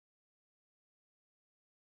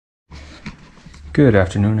Good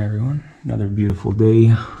afternoon, everyone. Another beautiful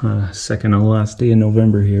day, second to last day in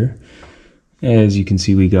November here. As you can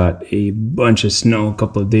see, we got a bunch of snow a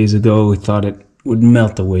couple of days ago. We thought it would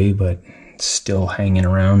melt away, but it's still hanging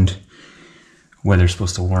around. Weather's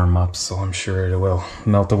supposed to warm up, so I'm sure it will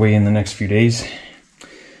melt away in the next few days.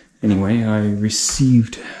 Anyway, I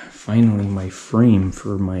received finally my frame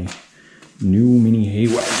for my new mini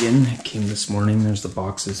hay wagon. It came this morning. There's the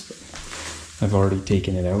boxes, but I've already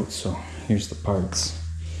taken it out, so here's the parts.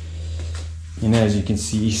 And as you can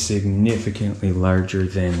see, significantly larger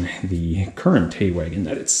than the current hay wagon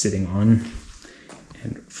that it's sitting on,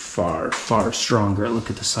 and far, far stronger.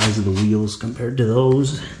 Look at the size of the wheels compared to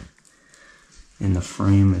those. And the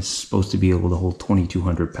frame is supposed to be able to hold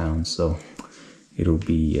 2,200 pounds, so it'll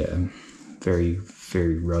be very,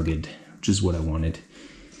 very rugged, which is what I wanted.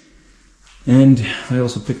 And I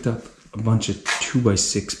also picked up a bunch of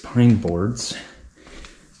 2x6 pine boards.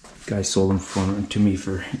 Guy sold them to me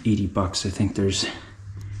for 80 bucks. I think there's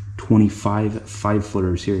 25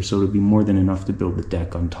 5-footers here, so it'll be more than enough to build the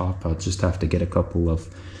deck on top. I'll just have to get a couple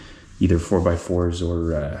of either 4x4s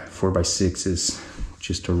or 4x6s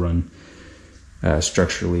just to run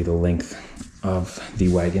structurally the length of the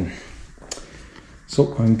wagon.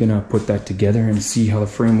 So I'm gonna put that together and see how the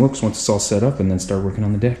frame looks once it's all set up, and then start working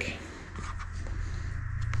on the deck.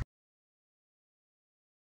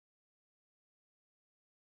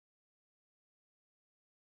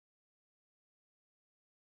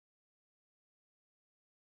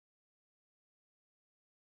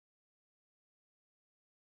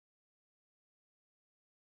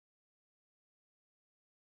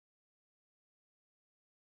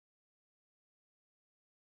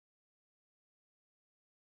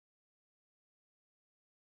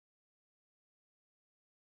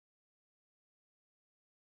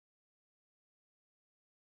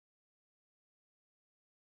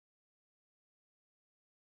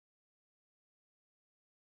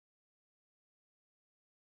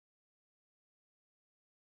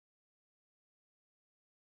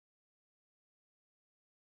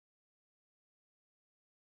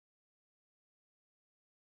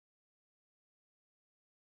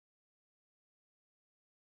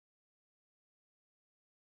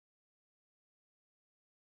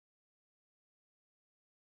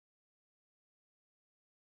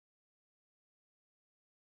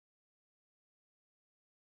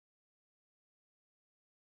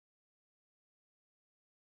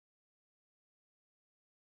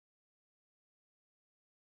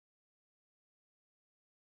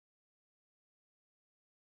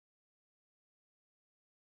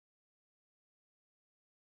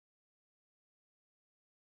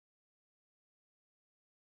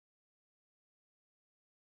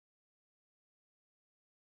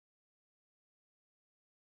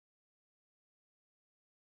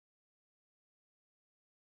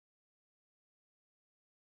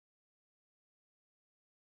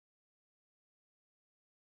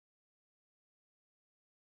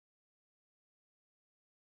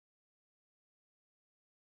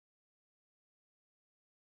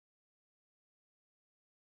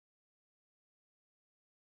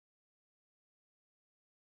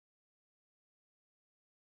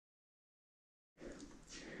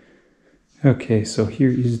 Okay, so here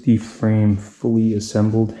is the frame fully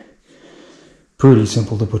assembled. Pretty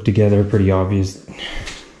simple to put together, pretty obvious.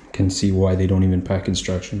 Can see why they don't even pack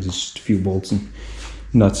instructions. It's just a few bolts and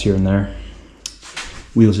nuts here and there.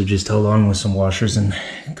 Wheels are just held on with some washers and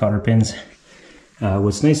cotter pins.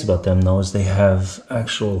 What's nice about them though is they have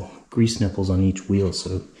actual grease nipples on each wheel,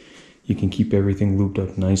 so you can keep everything looped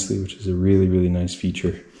up nicely, which is a really, really nice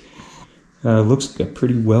feature. Looks like a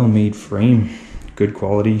pretty well-made frame. Good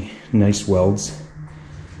quality, nice welds.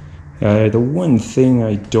 The one thing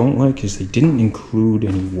I don't like is they didn't include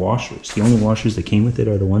any washers. The only washers that came with it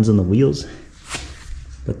are the ones on the wheels.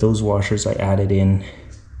 But those washers I added in.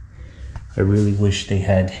 I really wish they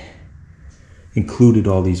had included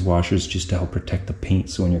all these washers just to help protect the paint,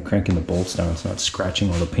 so when you're cranking the bolts down, it's not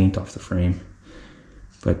scratching all the paint off the frame.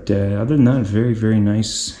 But other than that, very, very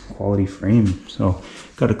nice quality frame. So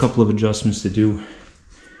got a couple of adjustments to do.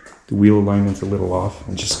 The wheel alignment's a little off.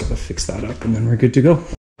 I just gotta fix that up and then we're good to go.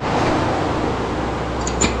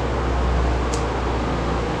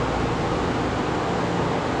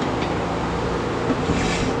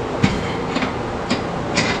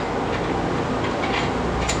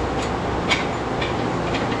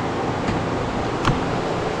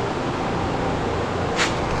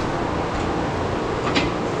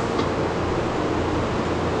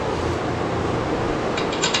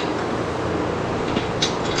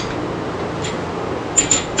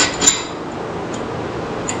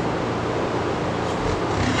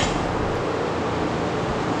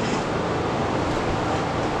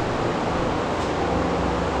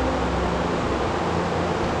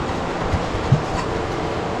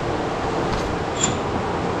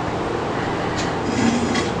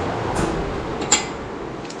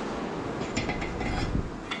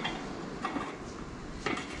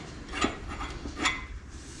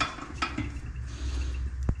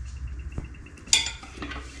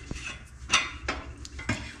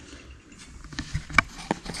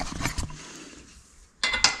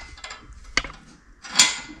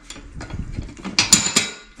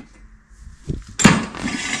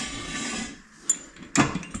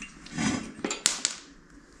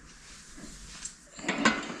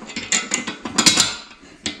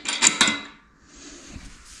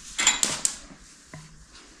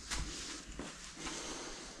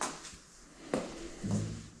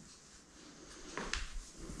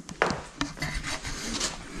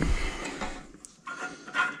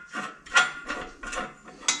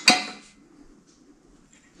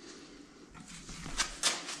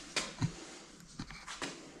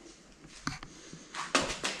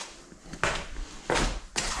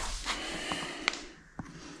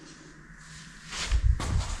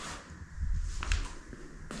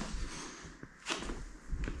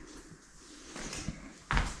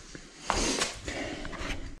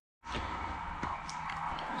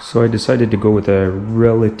 So I decided to go with a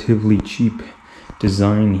relatively cheap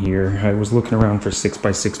design here. I was looking around for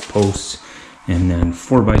 6x6 posts and then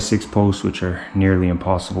 4x6 posts, which are nearly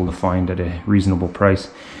impossible to find at a reasonable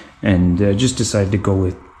price, and just decided to go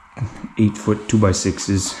with 8-foot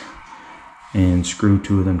 2x6s and screw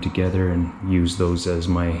 2 of them together and use those as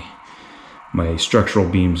my structural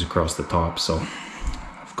beams across the top. So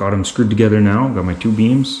I've got them screwed together now. I've got my 2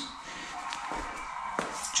 beams.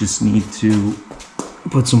 Just need to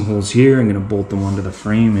put some holes here. I'm going to bolt them onto the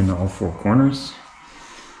frame in all 4 corners,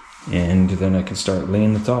 and then I can start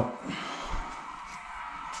laying the top.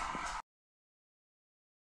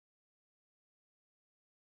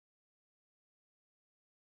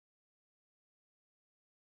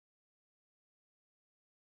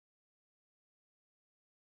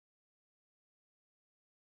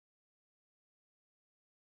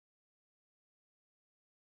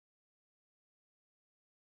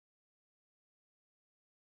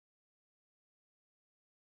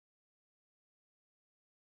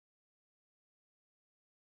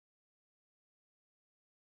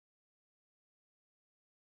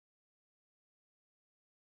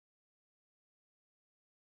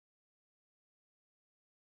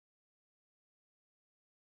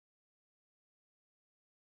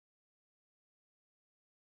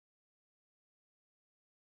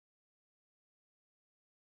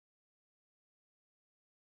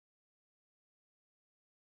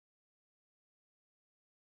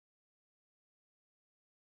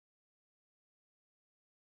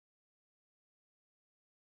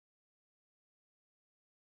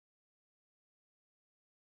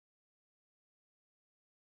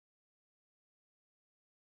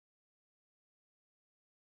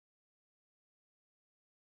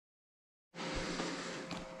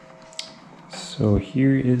 So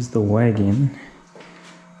here is the wagon,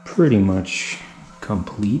 pretty much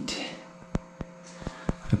complete.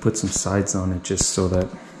 I put some sides on it just so that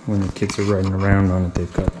when the kids are riding around on it,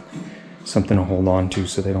 they've got something to hold on to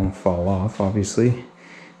so they don't fall off, obviously.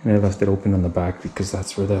 And I left it open on the back because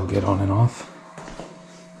that's where they'll get on and off.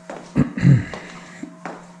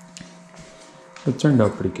 It turned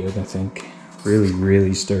out pretty good, I think. Really,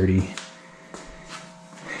 really sturdy.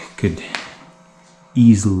 Could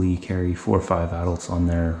easily carry 4 or 5 adults on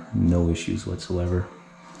there, no issues whatsoever.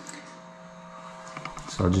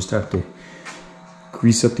 So I'll just have to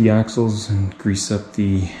grease up the axles and grease up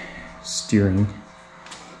the steering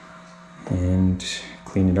and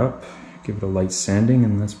clean it up, give it a light sanding,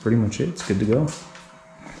 and that's pretty much it. It's good to go.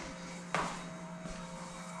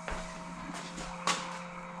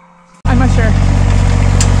 I'm not sure.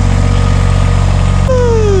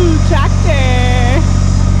 Ooh, tractor!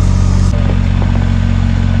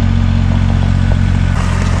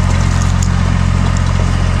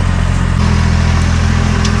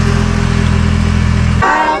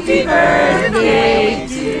 Happy birthday